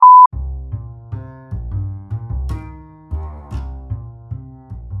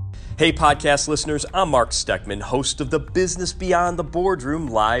Hey podcast listeners, I'm Mark Steckman, host of the Business Beyond the Boardroom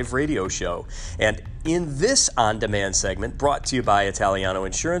live radio show. And in this on-demand segment, brought to you by Italiano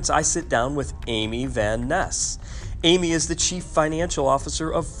Insurance, I sit down with Amy Van Ness. Amy is the Chief Financial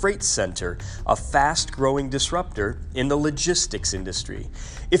Officer of FreightCenter, a fast-growing disruptor in the logistics industry.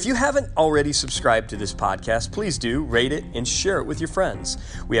 If you haven't already subscribed to this podcast, please do rate it and share it with your friends.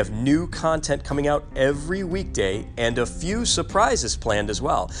 We have new content coming out every weekday and a few surprises planned as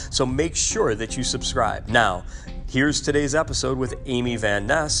well, so make sure that you subscribe. Now, here's today's episode with Amy Van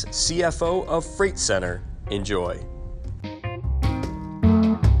Ness, CFO of FreightCenter. Enjoy.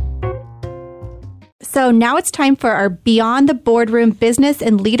 So now it's time for our Beyond the Boardroom Business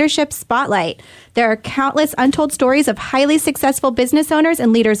and Leadership Spotlight. There are countless untold stories of highly successful business owners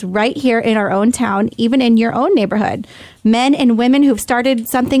and leaders right here in our own town, even in your own neighborhood. Men and women who've started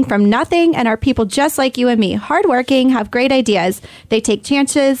something from nothing and are people just like you and me, hardworking, have great ideas. They take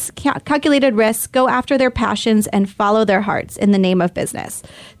chances, calculated risks, go after their passions, and follow their hearts in the name of business.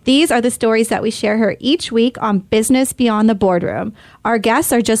 These are the stories that we share here each week on Business Beyond the Boardroom. Our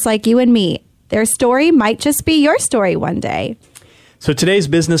guests are just like you and me. Their story might just be your story one day. So today's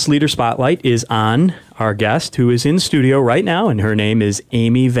Business Leader Spotlight is on our guest who is in studio right now, and her name is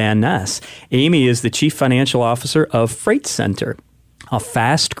Amy Van Ness. Amy is the Chief Financial Officer of FreightCenter, a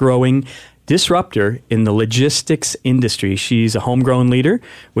fast-growing disruptor in the logistics industry. She's a homegrown leader,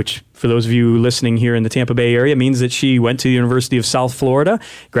 which for those of you listening here in the Tampa Bay area means that she went to the University of South Florida,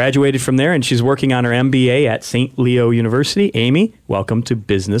 graduated from there, and she's working on her MBA at St. Leo University. Amy, welcome to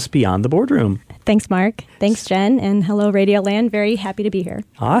Business Beyond the Boardroom. Thanks, Mark. Thanks, Jen. And hello, Radio Land. Very happy to be here.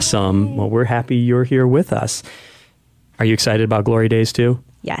 Awesome. Well, we're happy you're here with us. Are you excited about Glory Days too?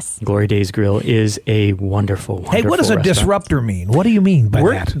 Yes. Glory Days Grill is a wonderful Hey, what does a disruptor mean? What do you mean by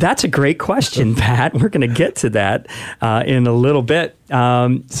that? That's a great question, Pat. We're going to get to that in a little bit.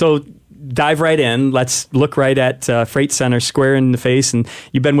 So dive right in. Let's look right at FreightCenter square in the face. And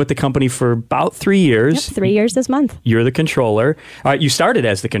you've been with the company for about 3 years. Yep, 3 years this month. You're the controller. You started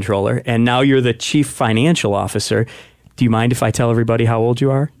as the controller, and now you're the Chief Financial Officer. Do you mind if I tell everybody how old you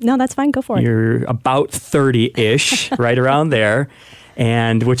are? No, that's fine. Go for it. You're about 30-ish, right around there.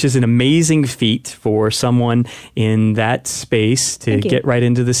 And which is an amazing feat for someone in that space to get right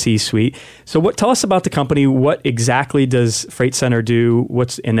into the C-suite. So tell us about the company. What exactly does FreightCenter do?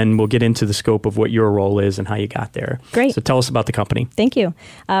 And then we'll get into the scope of what your role is and how you got there. Great. So tell us about the company. Thank you.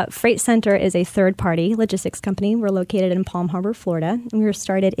 FreightCenter is a third-party logistics company. We're located in Palm Harbor, Florida. And we were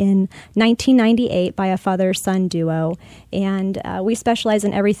started in 1998 by a father-son duo. And we specialize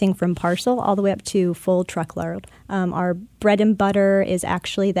in everything from parcel all the way up to full truckload. Our bread and butter is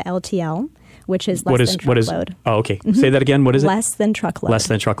actually the LTL, which is less than truckload. Okay. Mm-hmm. Say that again. What is it? Less than truckload. Less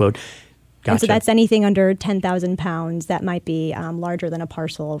than truckload. Gotcha. And so that's anything under 10,000 pounds that might be larger than a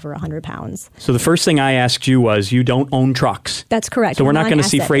parcel over 100 pounds. So the first thing I asked you was you don't own trucks. That's correct. So we're not going to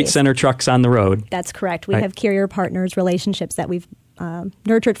see FreightCenter trucks on the road. That's correct. We have carrier partners, relationships that we've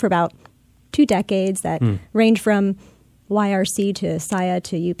nurtured for about 2 decades that range from YRC to Saia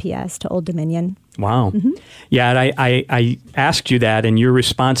to UPS to Old Dominion. Wow. Mm-hmm. Yeah, and I asked you that, and your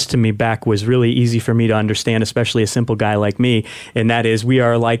response to me back was really easy for me to understand, especially a simple guy like me, and that is we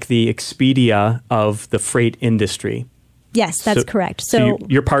are like the Expedia of the freight industry. Yes, that's correct. So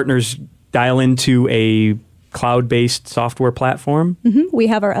your partners dial into a cloud-based software platform? Mm-hmm. We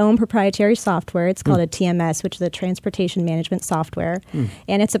have our own proprietary software. It's called a TMS, which is a transportation management software.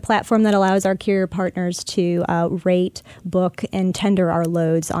 And it's a platform that allows our carrier partners to rate, book, and tender our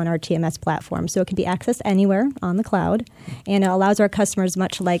loads on our TMS platform. So it can be accessed anywhere on the cloud. And it allows our customers,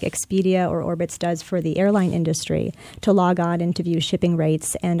 much like Expedia or Orbitz does for the airline industry, to log on and to view shipping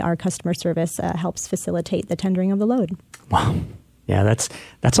rates. And our customer service helps facilitate the tendering of the load. Wow. Yeah,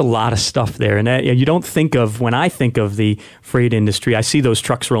 that's a lot of stuff there. And you don't think of, when I think of the freight industry, I see those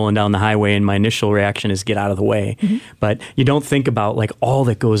trucks rolling down the highway and my initial reaction is get out of the way. Mm-hmm. But you don't think about like all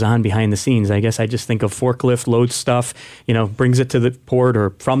that goes on behind the scenes. I guess I just think of forklift, load stuff, brings it to the port or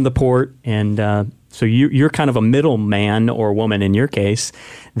from the port. And so you're kind of a middleman or woman in your case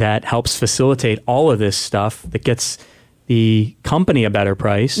that helps facilitate all of this stuff that gets the company a better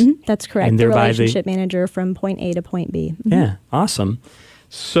price. Mm-hmm. That's correct. And the relationship manager from point A to point B. Mm-hmm. Yeah, awesome.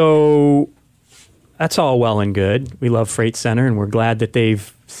 So that's all well and good. We love FreightCenter, and we're glad that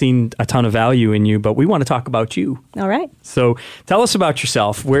they've seen a ton of value in you, but we want to talk about you. All right. So tell us about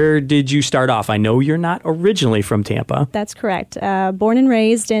yourself. Where did you start off? I know you're not originally from Tampa. That's correct. Born and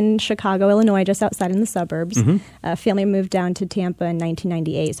raised in Chicago, Illinois, just outside in the suburbs. Mm-hmm. Family moved down to Tampa in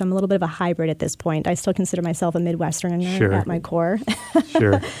 1998, so I'm a little bit of a hybrid at this point. I still consider myself a Midwesterner at my core.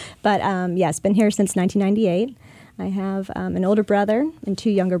 Sure. But yes, been here since 1998. I have an older brother and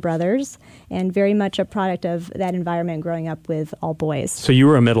 2 younger brothers, and very much a product of that environment growing up with all boys. So you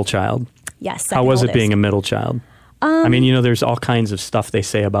were a middle child. Yes. How was it being a middle child? I mean, there's all kinds of stuff they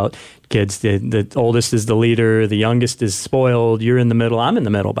say about kids. The oldest is the leader. The youngest is spoiled. You're in the middle. I'm in the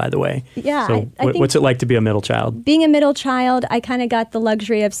middle, by the way. Yeah. So what's it like to be a middle child? Being a middle child, I kind of got the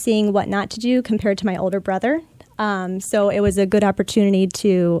luxury of seeing what not to do compared to my older brother. So it was a good opportunity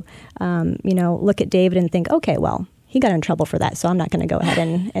to, look at David and think, okay, well, he got in trouble for that, so I'm not going to go ahead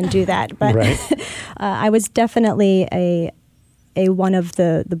and do that. But right. I was definitely a one of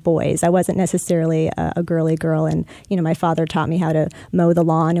the boys. I wasn't necessarily a girly girl, and my father taught me how to mow the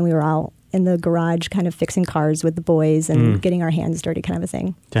lawn, and we were all in the garage kind of fixing cars with the boys and getting our hands dirty kind of a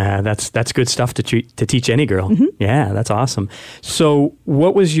thing. Yeah, that's good stuff to teach any girl. Mm-hmm. Yeah, that's awesome. So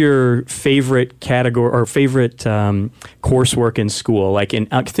what was your favorite category or favorite coursework in school? Like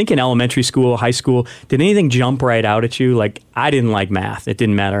I think in elementary school, high school, did anything jump right out at you? Like I didn't like math. It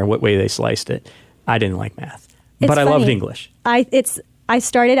didn't matter what way they sliced it. I didn't like math. But I loved English. I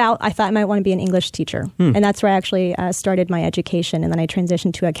started out, I thought I might want to be an English teacher. And that's where I actually started my education. And then I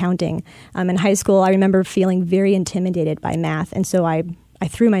transitioned to accounting. In high school, I remember feeling very intimidated by math. And so I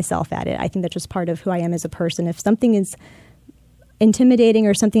threw myself at it. I think that's just part of who I am as a person. If something is intimidating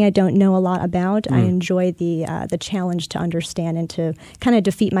or something I don't know a lot about, I enjoy the challenge to understand and to kind of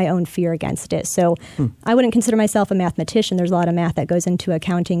defeat my own fear against it. So I wouldn't consider myself a mathematician. There's a lot of math that goes into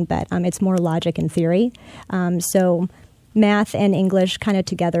accounting, but it's more logic and theory. So math and English kind of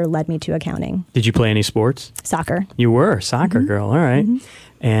together led me to accounting. Did you play any sports? Soccer. You were a soccer girl. All right.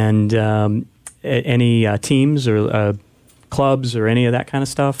 And any teams or clubs or any of that kind of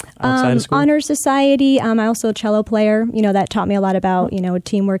stuff outside of school? Honor Society. I'm also a cello player. That taught me a lot about,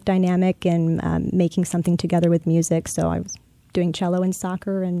 teamwork dynamic and making something together with music. So I was doing cello and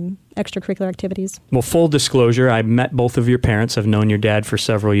soccer and extracurricular activities. Well, full disclosure, I met both of your parents. I've known your dad for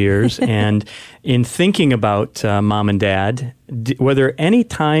several years. And in thinking about Mom and Dad, were there any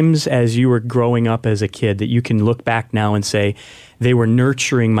times as you were growing up as a kid that you can look back now and say, they were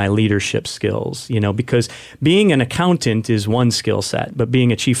nurturing my leadership skills, because being an accountant is one skill set, but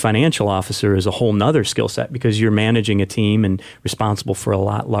being a chief financial officer is a whole nother skill set because you're managing a team and responsible for a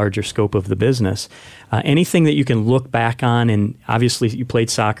lot larger scope of the business. Anything that you can look back on, and obviously you played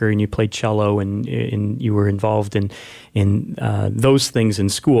soccer and you played cello and you were involved in those things in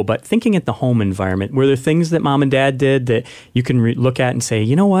school, but thinking at the home environment, were there things that Mom and Dad did that you can look at and say,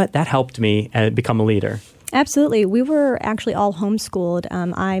 you know what, that helped me become a leader? Absolutely. We were actually all homeschooled,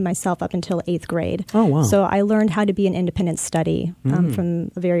 I myself up until 8th grade. Oh, wow. So I learned how to be an independent study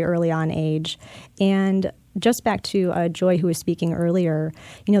from a very early on age. And just back to Joy, who was speaking earlier,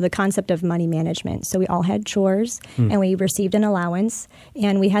 the concept of money management. So we all had chores, and we received an allowance,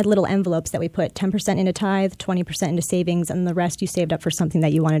 and we had little envelopes that we put 10% into tithe, 20% into savings, and the rest you saved up for something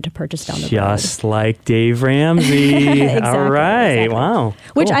that you wanted to purchase down the road. Just like Dave Ramsey. Exactly, all right. Exactly. Wow.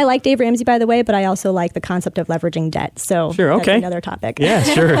 Which cool. I like Dave Ramsey, by the way, but I also like the concept of leveraging debt. So sure, okay. That's another topic. Yeah,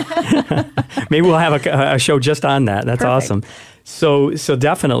 sure. Maybe we'll have a show just on that. That's Perfect. Awesome. So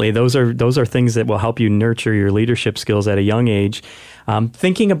definitely, those are things that will help you nurture your leadership skills at a young age.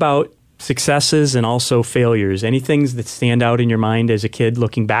 Thinking about successes and also failures, any things that stand out in your mind as a kid,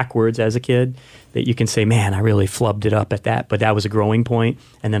 looking backwards as a kid, that you can say, man, I really flubbed it up at that, but that was a growing point.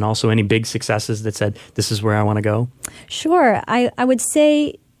 And then also any big successes that said, this is where I want to go? Sure. I would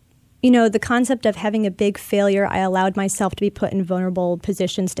say, the concept of having a big failure, I allowed myself to be put in vulnerable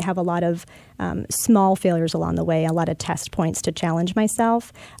positions to have a lot of small failures along the way, a lot of test points to challenge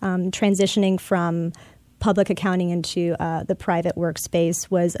myself. Transitioning from public accounting into the private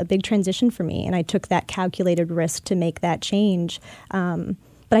workspace was a big transition for me, and I took that calculated risk to make that change. But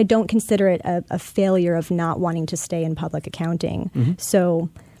I don't consider it a failure of not wanting to stay in public accounting. So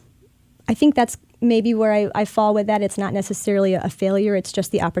I think that's maybe where I fall with that. It's not necessarily a failure. It's just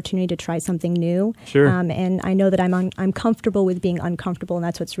the opportunity to try something new. Sure. And I know that I'm comfortable with being uncomfortable, and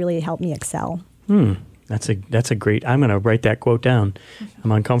that's what's really helped me excel. That's a great, I'm going to write that quote down.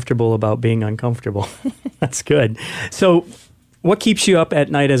 I'm uncomfortable about being uncomfortable. That's good. So what keeps you up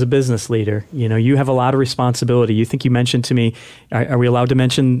at night as a business leader? You have a lot of responsibility. You think you mentioned to me, are we allowed to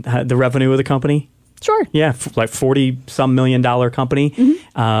mention the revenue of the company? Sure. Yeah, like $40-some million company,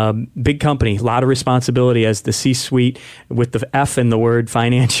 big company, a lot of responsibility as the C-suite with the F in the word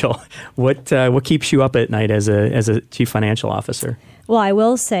financial. What keeps you up at night as a chief financial officer? Well, I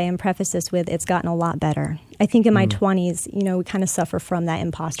will say and preface this with, it's gotten a lot better. I think in my 20s, we kind of suffer from that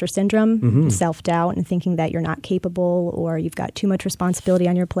imposter syndrome, self-doubt, and thinking that you're not capable or you've got too much responsibility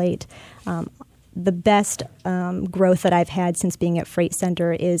on your plate. the best growth that I've had since being at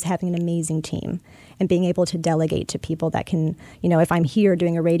FreightCenter is having an amazing team and being able to delegate to people that can, if I'm here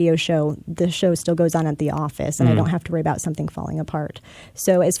doing a radio show, the show still goes on at the office and I don't have to worry about something falling apart.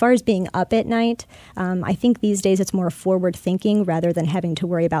 So as far as being up at night, I think these days it's more forward thinking rather than having to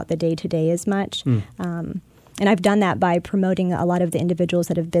worry about the day-to-day as much. And I've done that by promoting a lot of the individuals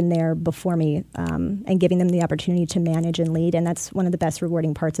that have been there before me and giving them the opportunity to manage and lead. And that's one of the best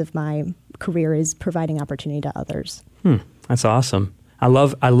rewarding parts of my career is providing opportunity to others. That's awesome. I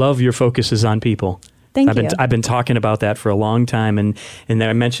love your focus is on people. Thank you. I've been talking about that for a long time, and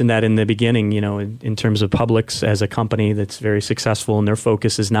I mentioned that in the beginning. In terms of Publix as a company that's very successful, and their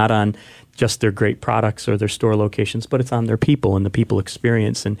focus is not on just their great products or their store locations, but it's on their people and the people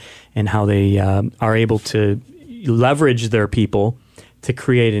experience, and how they are able to leverage their people to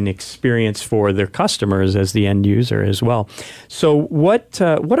create an experience for their customers as the end user as well. So what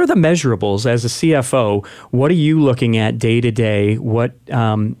are the measurables as a CFO? What are you looking at day to day? What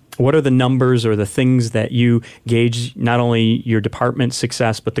are the numbers or the things that you gauge not only your department's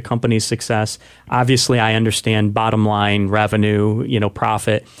success, but the company's success? Obviously, I understand bottom line revenue,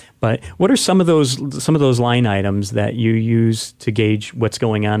 profit, but what are some of those line items that you use to gauge what's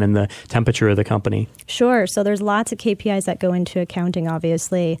going on in the temperature of the company? Sure. So there's lots of KPIs that go into accounting,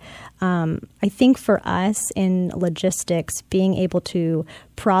 obviously. I think for us in logistics, being able to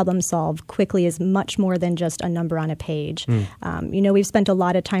problem solve quickly is much more than just a number on a page. We've spent a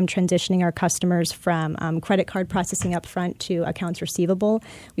lot of time transitioning our customers from credit card processing up front to accounts receivable.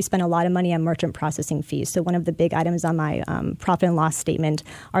 We spend a lot of money on merchant processing fees. So one of the big items on my profit and loss statement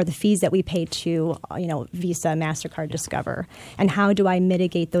are the fees that we pay to Visa, MasterCard, Discover. And how do I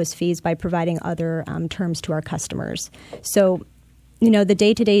mitigate those fees by providing other terms to our customers? So the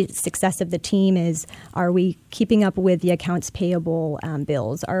day-to-day success of the team is, are we keeping up with the accounts payable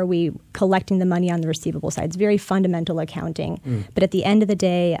bills? Are we collecting the money on the receivable side? It's very fundamental accounting. But at the end of the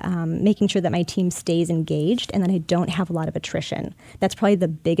day, making sure that my team stays engaged and that I don't have a lot of attrition. That's probably the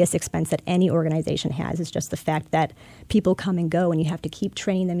biggest expense that any organization has, is just the fact that people come and go and you have to keep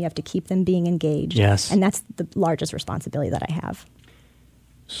training them, you have to keep them being engaged. Yes. And that's the largest responsibility that I have.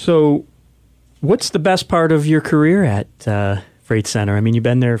 So what's the best part of your career at FreightCenter? I mean, you've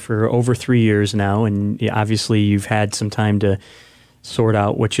been there for over 3 years now, and obviously you've had some time to sort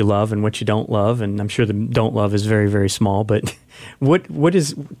out what you love and what you don't love, and I'm sure the don't love is very, very small, but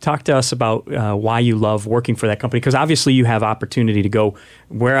talk to us about why you love working for that company, because obviously you have opportunity to go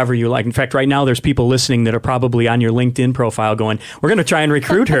wherever you like. In fact, right now there's people listening that are probably on your LinkedIn profile going, we're going to try and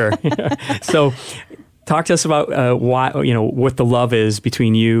recruit her. So talk to us about why, what the love is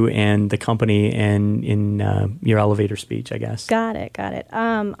between you and the company, and in your elevator speech, I guess. Got it.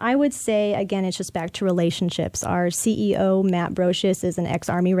 I would say, again, it's just back to relationships. Our CEO, Matt Brocious, is an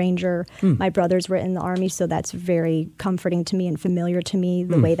ex-Army Ranger. My brothers were in the Army, so that's very comforting to me and familiar to me.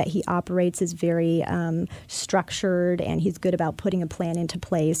 The way that he operates is very structured, and he's good about putting a plan into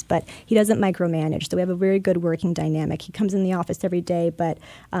place, but he doesn't micromanage. So we have a very good working dynamic. He comes in the office every day, but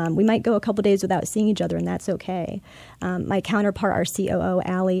we might go a couple days without seeing each other, and that's okay. My counterpart, our COO,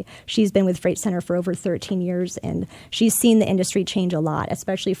 Allie, she's been with FreightCenter for over 13 years, and she's seen the industry change a lot,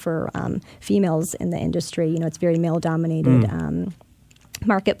 especially for females in the industry. It's very male-dominated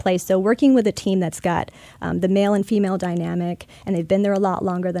marketplace. So working with a team that's got the male and female dynamic, and they've been there a lot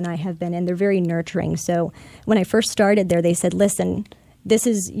longer than I have been, and they're very nurturing. So when I first started there, they said, listen, this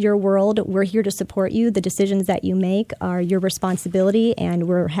is your world. We're here to support you. The decisions that you make are your responsibility, and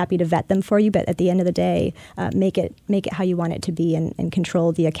we're happy to vet them for you. But at the end of the day, make it how you want it to be, and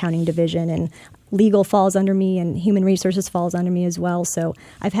control the accounting division. And legal falls under me, and human resources falls under me as well. So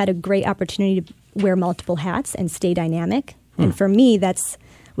I've had a great opportunity to wear multiple hats and stay dynamic. And for me, that's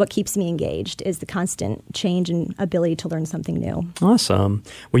what keeps me engaged, is the constant change and ability to learn something new. Awesome.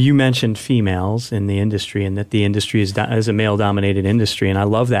 Well, you mentioned females in the industry, and that the industry is a male-dominated industry, and I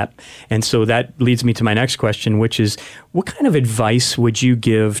love that. And so that leads me to my next question, which is, what kind of advice would you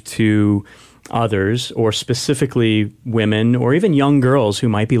give to others, or specifically women, or even young girls who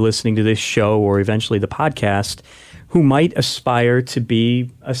might be listening to this show or eventually the podcast, who might aspire to be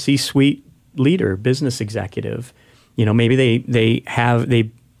a C-suite leader, business executive? Maybe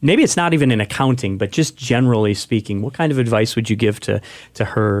maybe it's not even in accounting, but just generally speaking, what kind of advice would you give to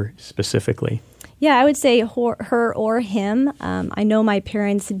her specifically? Yeah, I would say her or him. I know my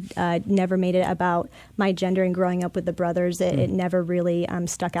parents never made it about my gender, and growing up with the brothers, it never really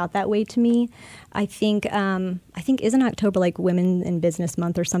stuck out that way to me. I think isn't October like Women in Business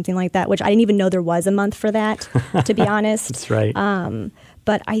Month or something like that, which I didn't even know there was a month for that, to be honest. That's right.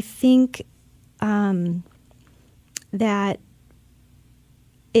 But I think that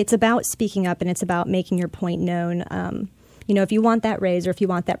it's about speaking up and it's about making your point known. If you want that raise or if you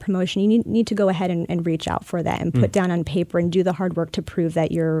want that promotion, you need to go ahead and reach out for that and put down on paper and do the hard work to prove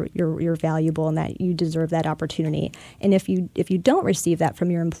that you're valuable and that you deserve that opportunity. And if you don't receive that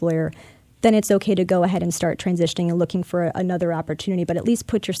from your employer, then it's okay to go ahead and start transitioning and looking for another opportunity, but at least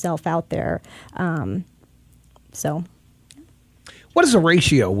put yourself out there. What is the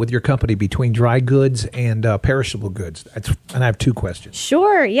ratio with your company between dry goods and perishable goods? And I have two questions.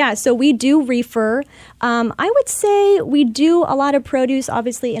 Sure, yeah. So we do reefer. I would say we do a lot of produce,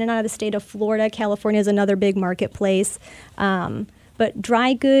 obviously, in and out of the state of Florida. California is another big marketplace. But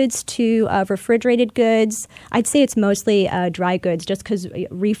dry goods to refrigerated goods, I'd say it's mostly dry goods just because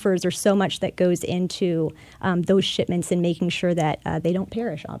reefers are so much that goes into those shipments and making sure that they don't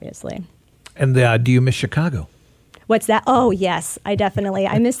perish, obviously. And do you miss Chicago? What's that? Oh, yes, I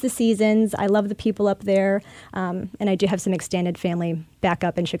miss the seasons. I love the people up there. And I do have some extended family back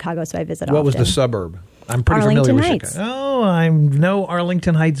up in Chicago, so I visit often. What was the suburb? I'm pretty Arlington familiar with Heights. Chicago. Oh, I know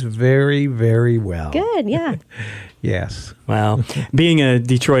Arlington Heights very, very well. Good, yeah. Yes. Well, being a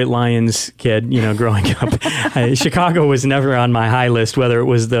Detroit Lions kid, growing up, Chicago was never on my high list, whether it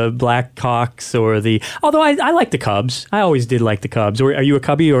was the Blackhawks or although I like the Cubs. I always did like the Cubs. Are you a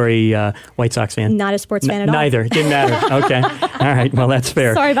Cubby or a White Sox fan? Not a sports fan at all. Neither. Didn't matter. Okay. All right. Well, that's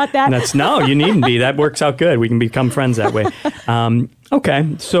fair. Sorry about that. No, you needn't be. That works out good. We can become friends that way.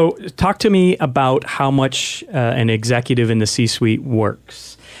 Okay. So talk to me about how much an executive in the C-suite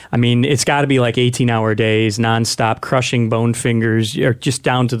works. I mean, it's got to be like 18-hour days, nonstop, crushing bone fingers, or just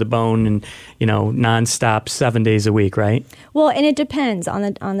down to the bone, and nonstop 7 days a week, right? Well, and it depends on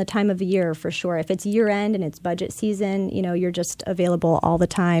the time of the year for sure. If it's year end and it's budget season, you're just available all the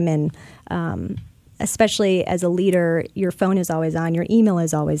time, and especially as a leader, your phone is always on, your email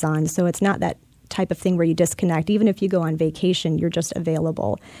is always on, so it's not that type of thing where you disconnect. Even if you go on vacation, you're just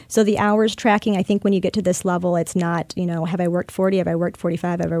available. So the hours tracking, I think when you get to this level, it's not, have I worked 40? Have I worked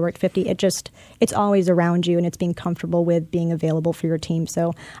 45? Have I worked 50? It's always around you, and it's being comfortable with being available for your team.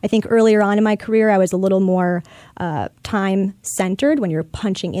 So I think earlier on in my career, I was a little more time-centered when you're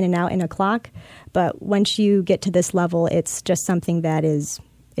punching in and out in a clock. But once you get to this level, it's just something that it's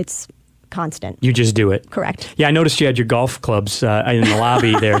constant. You just do it. Correct. Yeah, I noticed you had your golf clubs in the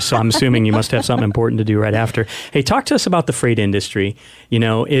lobby there, so I'm assuming you must have something important to do right after. Hey, talk to us about the freight industry.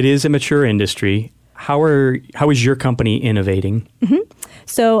 It is a mature industry. How is your company innovating? Mm-hmm.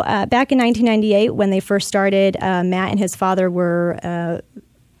 So back in 1998, when they first started, Matt and his father were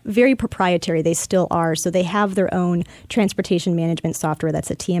very proprietary. They still are. So they have their own transportation management software.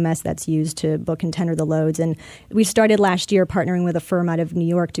 That's a TMS that's used to book and tender the loads. And we started last year partnering with a firm out of New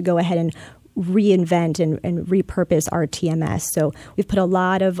York to go ahead and reinvent and repurpose our TMS. So we've put a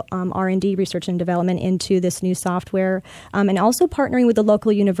lot of R&D, research and development, into this new software, and also partnering with the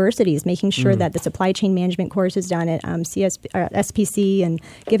local universities, making sure that the supply chain management course is done at SPC, and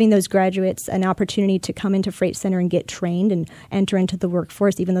giving those graduates an opportunity to come into FreightCenter and get trained and enter into the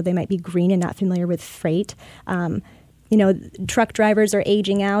workforce, even though they might be green and not familiar with freight. Truck drivers are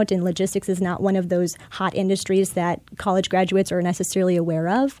aging out, and logistics is not one of those hot industries that college graduates are necessarily aware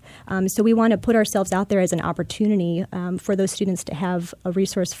of. So we want to put ourselves out there as an opportunity for those students to have a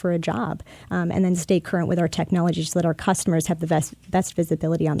resource for a job, and then stay current with our technology so that our customers have the best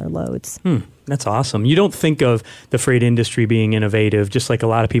visibility on their loads. That's awesome. You don't think of the freight industry being innovative, just like a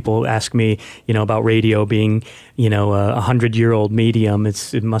lot of people ask me, about radio being, a 100-year-old medium.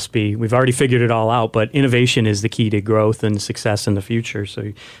 It must be. We've already figured it all out, but innovation is the key to growth and success in the future.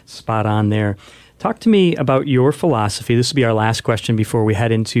 So spot on there. Talk to me about your philosophy. This will be our last question before we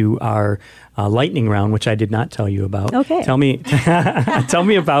head into our lightning round, which I did not tell you about. Okay. Tell me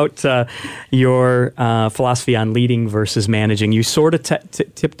about your philosophy on leading versus managing. You sort of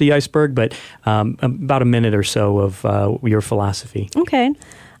tipped the iceberg, but about a minute or so of your philosophy. Okay.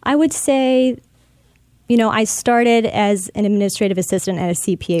 I would say, I started as an administrative assistant at a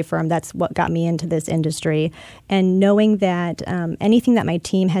CPA firm. That's what got me into this industry. And knowing that anything that my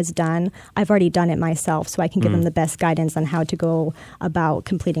team has done, I've already done it myself, so I can give them the best guidance on how to go about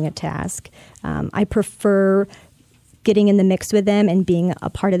completing a task. I prefer getting in the mix with them and being a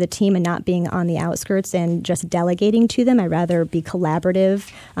part of the team and not being on the outskirts and just delegating to them. I'd rather be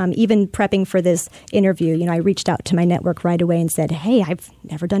collaborative. Even prepping for this interview, I reached out to my network right away and said, hey, I've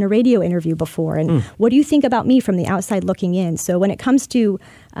never done a radio interview before. And what do you think about me from the outside looking in? So when it comes to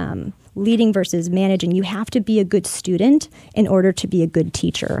leading versus managing. You have to be a good student in order to be a good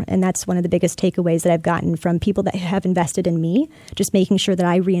teacher. And that's one of the biggest takeaways that I've gotten from people that have invested in me, just making sure that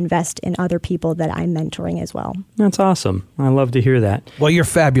I reinvest in other people that I'm mentoring as well. That's awesome. I love to hear that. Well, you're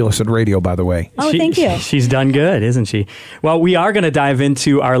fabulous at radio, by the way. Oh, thank you. She's done good, isn't she? Well, we are going to dive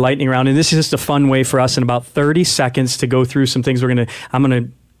into our lightning round, and this is just a fun way for us in about 30 seconds to go through some things. I'm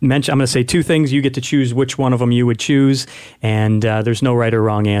going to say two things. You get to choose which one of them you would choose, and there's no right or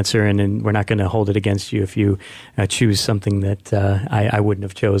wrong answer, and we're not going to hold it against you if you choose something that I wouldn't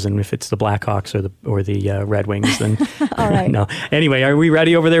have chosen. If it's the Blackhawks or the Red Wings, then all right. No. Anyway, are we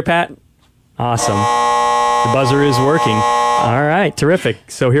ready over there, Pat? Awesome. The buzzer is working. All right, terrific.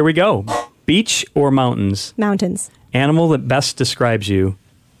 So here we go. Beach or mountains? Mountains. Animal that best describes you?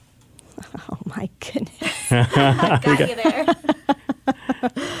 Oh, my goodness. Got you there.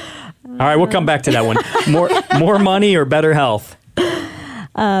 All right, we'll come back to that one. More money or better health?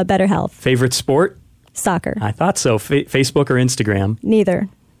 Better health. Favorite sport? Soccer. I thought so. Facebook or Instagram? Neither.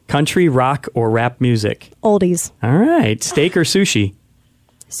 Country, rock, or rap music? Oldies. All right. Steak or sushi?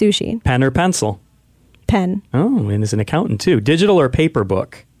 Sushi. Pen or pencil? Pen. Oh, and as an accountant too. Digital or paper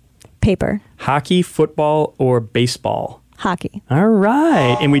book? Paper. Hockey, football, or baseball? Hockey. All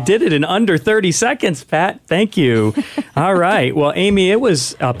right. And we did it in under 30 seconds, Pat. Thank you. All right. Well, Amy, it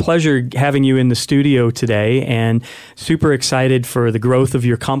was a pleasure having you in the studio today, and super excited for the growth of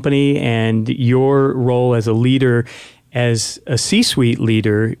your company and your role as a leader, as a C-suite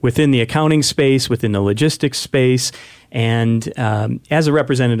leader within the accounting space, within the logistics space, and as a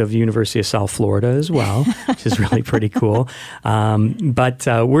representative of the University of South Florida as well, which is really pretty cool. But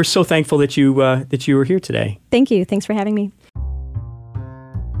we're so thankful that you were here today. Thank you. Thanks for having me.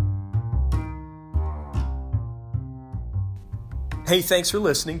 Hey, thanks for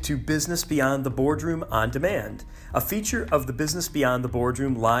listening to Business Beyond the Boardroom On Demand, a feature of the Business Beyond the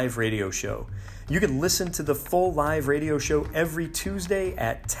Boardroom live radio show. You can listen to the full live radio show every Tuesday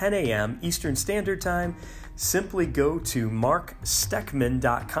at 10 a.m. Eastern Standard Time. Simply go to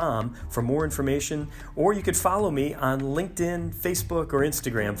marksteckman.com for more information, or you could follow me on LinkedIn, Facebook, or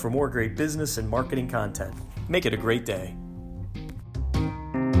Instagram for more great business and marketing content. Make it a great day.